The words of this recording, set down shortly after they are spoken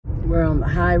We're on the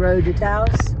high road to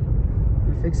Taos.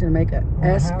 We're fixing to make a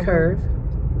S curve.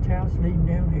 Taos leading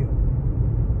downhill.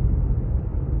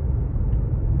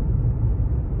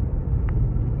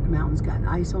 The mountain's got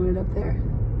ice on it up there.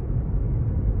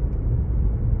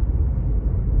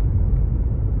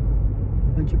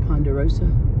 A bunch of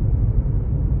ponderosa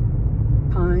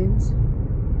pines.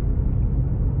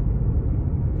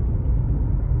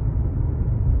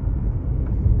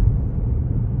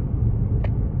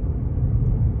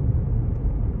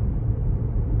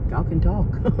 Y'all can talk.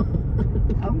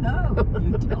 Oh no,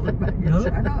 you tell everybody to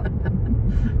shut up.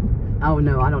 Oh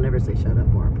no, I don't ever say shut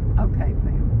up, Barb. Okay,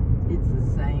 ma'am. It's the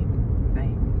same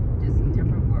thing, just in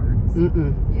different words.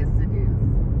 Mm-mm. Yes, it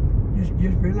is.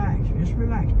 Just relax. Just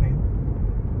relax, ma'am.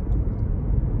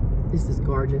 This is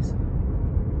gorgeous.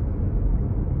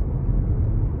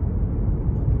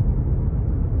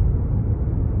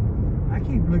 I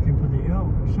keep looking for the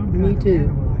elk or some Me kind of too.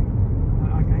 animal.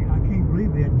 I can't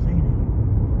believe we hadn't seen it.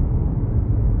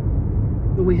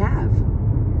 But we have.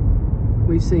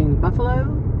 We've seen buffalo.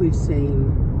 We've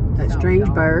seen that Saw strange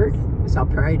dogs. bird. We saw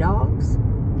prairie dogs.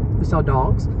 We saw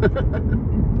dogs. Dogs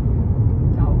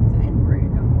and prairie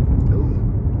dogs. Ooh.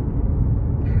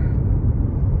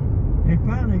 They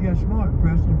finally got smart,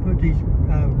 Preston, put these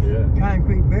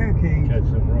concrete barricades Catch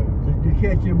some rocks. to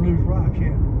catch them loose rocks,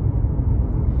 yeah.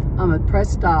 I'm at press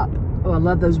stop. Oh, I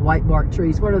love those white bark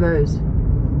trees. What are those?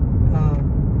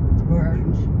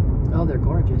 Birch. Oh, they're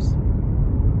gorgeous.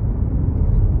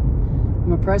 I'm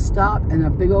gonna press stop, and a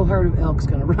big old herd of elk's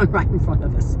gonna run right in front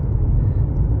of us.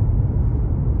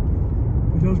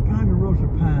 But those ponderosa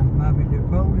pines, Bobby, their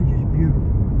foliage is beautiful.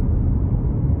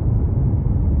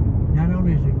 Not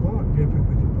only is it bark different,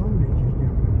 but